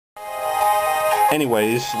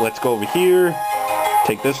Anyways, let's go over here.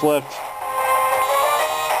 Take this left.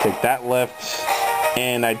 Take that left.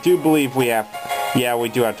 And I do believe we have... Yeah, we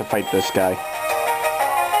do have to fight this guy.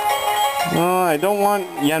 No, I don't want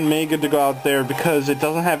Yanmega to go out there because it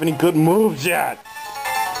doesn't have any good moves yet.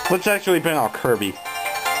 Let's actually bring out Kirby.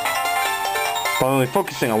 By only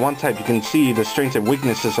focusing on one type, you can see the strengths and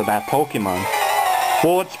weaknesses of that Pokemon.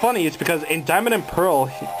 Well, what's funny is because in Diamond and Pearl,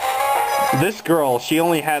 this girl, she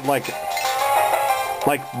only had like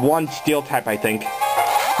one steel type, I think.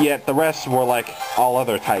 Yet the rest were like all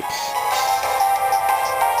other types.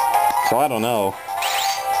 So I don't know.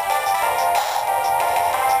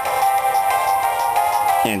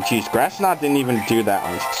 And geez, Grass Knot didn't even do that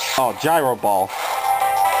one. Oh, Gyro Ball.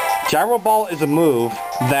 Gyro Ball is a move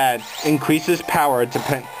that increases power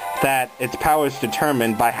that its power is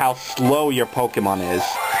determined by how slow your Pokemon is.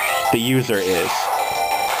 The user is.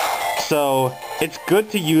 So it's good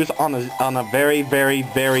to use on a very, very,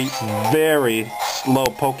 very, very slow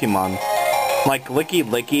Pokemon. Like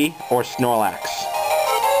Lickilicky or Snorlax.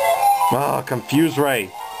 Ah, Confuse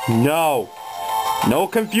Ray. No. No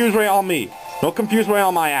Confuse Ray on me. No Confuse Ray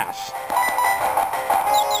on my ass.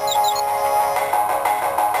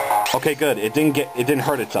 Okay, good. It didn't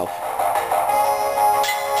hurt itself.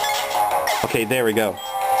 Okay, there we go.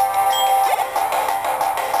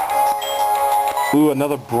 Ooh,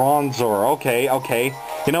 another Bronzor. Okay, okay.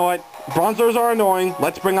 You know what? Bronzors are annoying.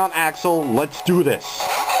 Let's bring on Axel. Let's do this.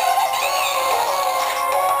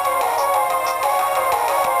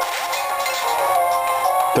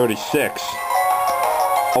 $36.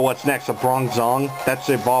 Oh, what's next? A Bronzong? That's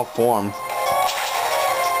the evolved form.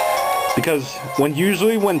 Because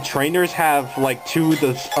usually when trainers have like two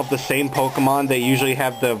of the same Pokemon, they usually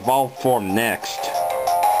have the evolved form next.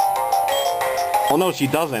 Oh no, she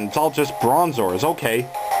doesn't. It's all just Bronzors. Okay.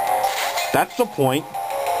 That's the point.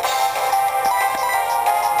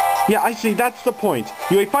 Yeah, I see. That's the point.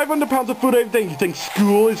 You eat 500 pounds of food every day. You think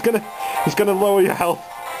school is gonna lower your health?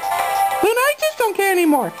 Then I just don't care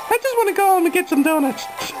anymore. I just want to go home and get some donuts.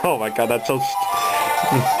 Oh my god, that's so...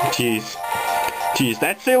 Jeez. Jeez,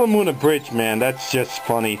 that Sailor Moon Abridged, man, that's just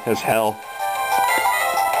funny as hell.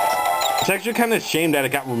 It's actually kind of a shame that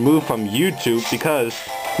it got removed from YouTube because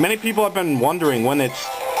many people have been wondering when it's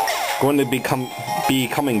going to be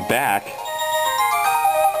coming back.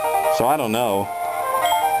 So I don't know.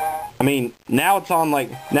 I mean, now it's on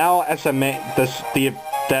now SMA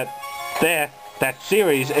that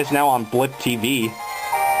series is now on Blip TV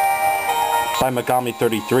by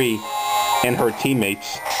Megami33 and her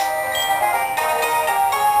teammates.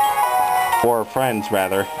 Or friends,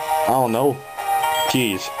 rather. I don't know.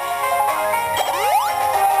 Jeez.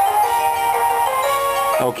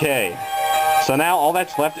 Okay. So now all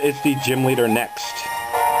that's left is the gym leader next.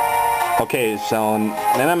 Okay, so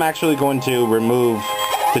then I'm actually going to remove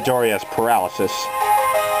Dodoria's paralysis.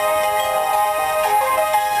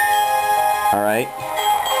 Alright.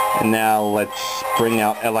 And now let's bring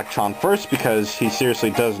out Electron first because he seriously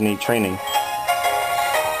does need training.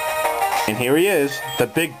 And here he is, the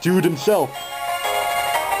big dude himself.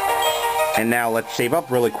 And now let's save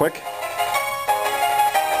up really quick.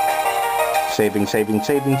 Saving,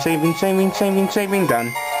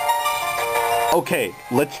 done. Okay,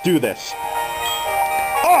 let's do this.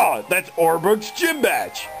 Ah, that's Orberg's gym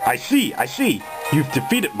badge. I see. You've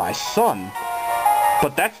defeated my son.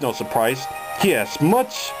 But that's no surprise. He has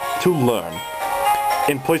much to learn.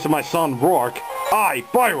 In place of my son, Rourke, I,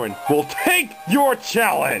 Byron, will take your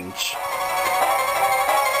challenge.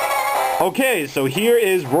 Okay, so here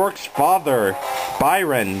is Rourke's father,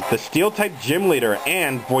 Byron, the Steel-type gym leader,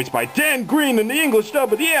 and voiced by Dan Green in the English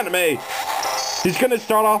dub of the anime. He's going to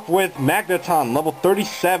start off with Magneton, level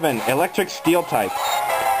 37, Electric Steel-type.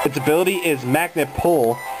 Its ability is Magnet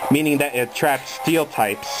Pull, meaning that it traps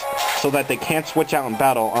Steel-types, so that they can't switch out in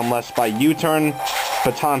battle unless by U-turn,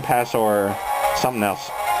 Baton Pass, or something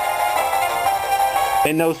else.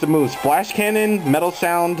 It knows the moves Flash Cannon, Metal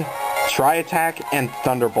Sound, Tri-Attack, and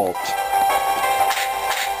Thunderbolt.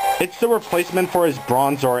 It's the replacement for his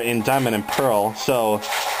Bronzor in Diamond and Pearl, so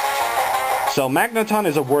Magneton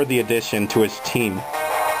is a worthy addition to his team.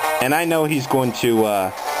 And I know he's going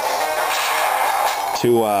to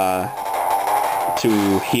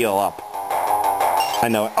heal up. I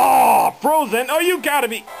know it. Oh, Frozen! Oh, you gotta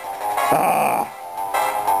be...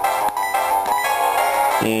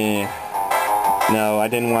 No, I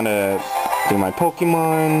didn't want to do my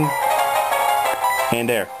Pokemon. And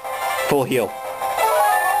there. Full heal.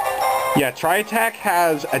 Yeah, Tri-Attack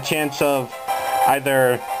has a chance of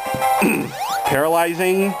either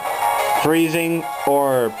paralyzing, freezing,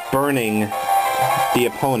 or burning the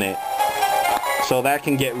opponent. So that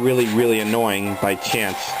can get really, really annoying by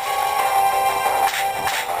chance.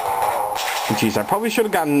 Jeez, I probably should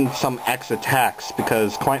have gotten some X attacks,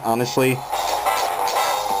 because quite honestly,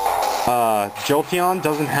 Jolteon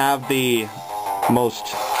doesn't have the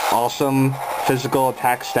most awesome physical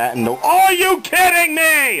attack stat in the— Are you kidding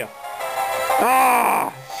me?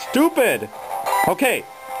 Ah, stupid. Okay,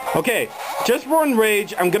 just for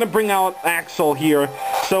enrage, I'm gonna bring out Axel here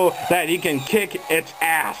so that he can kick its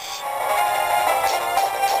ass.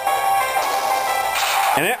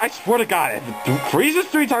 And I swear to God, if it freezes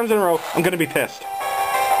 3 times in a row, I'm gonna be pissed.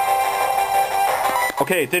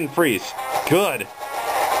 Okay, it didn't freeze. Good.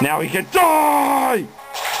 Now he can die!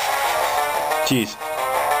 Jeez.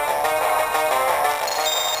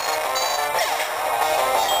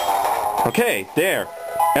 Okay, there.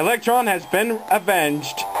 Electron has been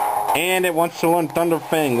avenged, and it wants to learn Thunder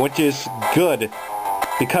Fang, which is good,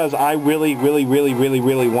 because I really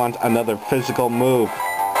want another physical move.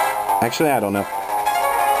 Actually, I don't know.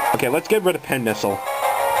 Okay, let's get rid of Pin Missile.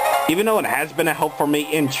 Even though it has been a help for me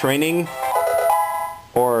in training,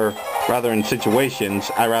 or rather in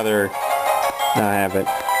situations, I rather not have it.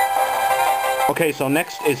 Okay, so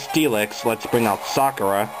next is Steelix. Let's bring out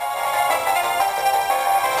Sakura.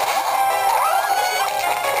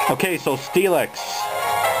 Okay, so Steelix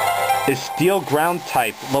is Steel Ground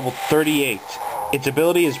type, level 38. Its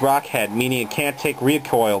ability is Rock Head, meaning it can't take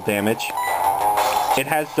recoil damage. It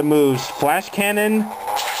has the moves Flash Cannon,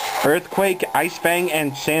 Earthquake, Ice Fang,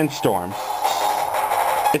 and Sandstorm.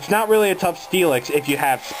 It's not really a tough Steelix if you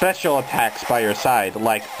have special attacks by your side,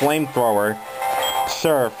 like Flamethrower,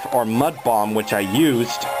 Surf, or Mud Bomb, which I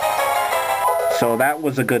used. So that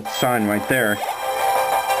was a good sign right there.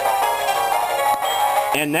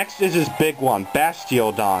 And next is his big one,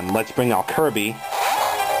 Bastiodon. Let's bring out Kirby.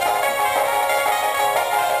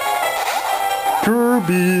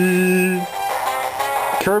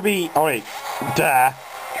 Kirby, oh wait, duh.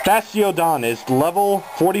 Bastiodon is level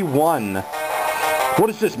 41. What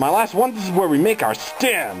is this, my last one? This is where we make our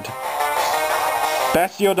stand.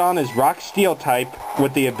 Bastiodon is Rock Steel type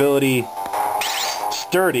with the ability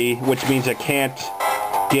Sturdy, which means it can't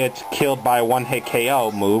get killed by a one-hit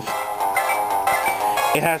KO move.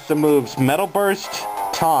 It has the moves Metal Burst,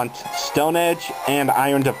 Taunt, Stone Edge, and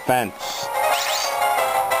Iron Defense.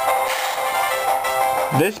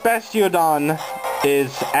 This Bastiodon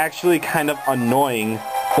is actually kind of annoying.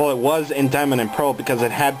 Well, it was in Diamond and Pearl because it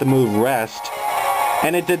had the move Rest,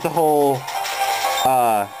 and it did the whole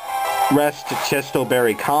Rest Chesto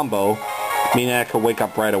Berry combo, meaning I could wake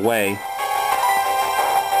up right away.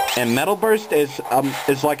 And Metal Burst is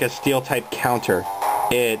like a Steel type counter.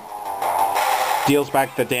 It deals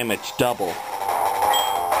back the damage double.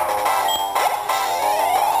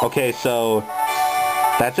 Okay, so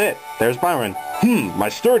that's it. There's Byron. My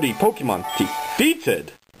sturdy Pokemon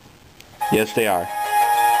defeated. Yes, they are.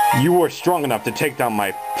 You were strong enough to take down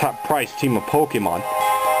my top-priced team of Pokemon.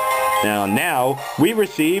 Now we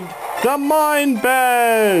received the Mind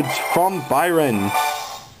Badge from Byron.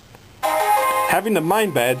 Having the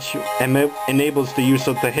Mind Badge enables the use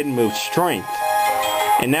of the hidden move Strength.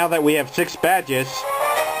 And now that we have 6 badges,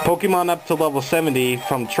 Pokemon up to level 70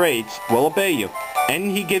 from traits will obey you.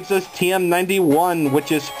 And he gives us TM91,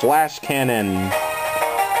 which is Flash Cannon.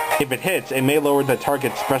 If it hits, it may lower the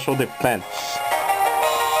target's special defense.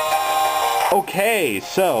 Okay,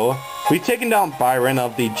 so we've taken down Byron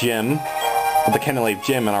of the gym, of the Canalave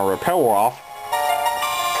gym, and our repair wore off.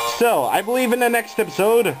 So, I believe in the next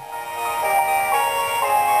episode...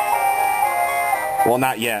 Well,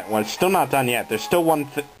 not yet. Well, it's still not done yet. There's still one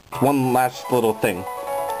last little thing.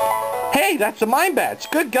 Hey, that's a Mind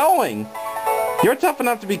Badge! Good going! You're tough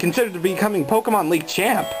enough to be considered to becoming Pokemon League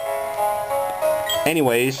champ.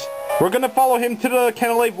 Anyways, we're gonna follow him to the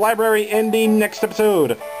Canalave library in the next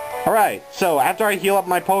episode. Alright, so after I heal up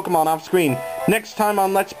my Pokemon off screen, next time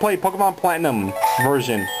on Let's Play Pokemon Platinum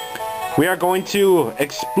version, we are going to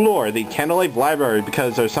explore the Canalave library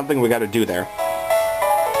because there's something we gotta do there.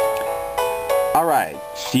 Alright,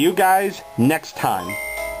 see you guys next time.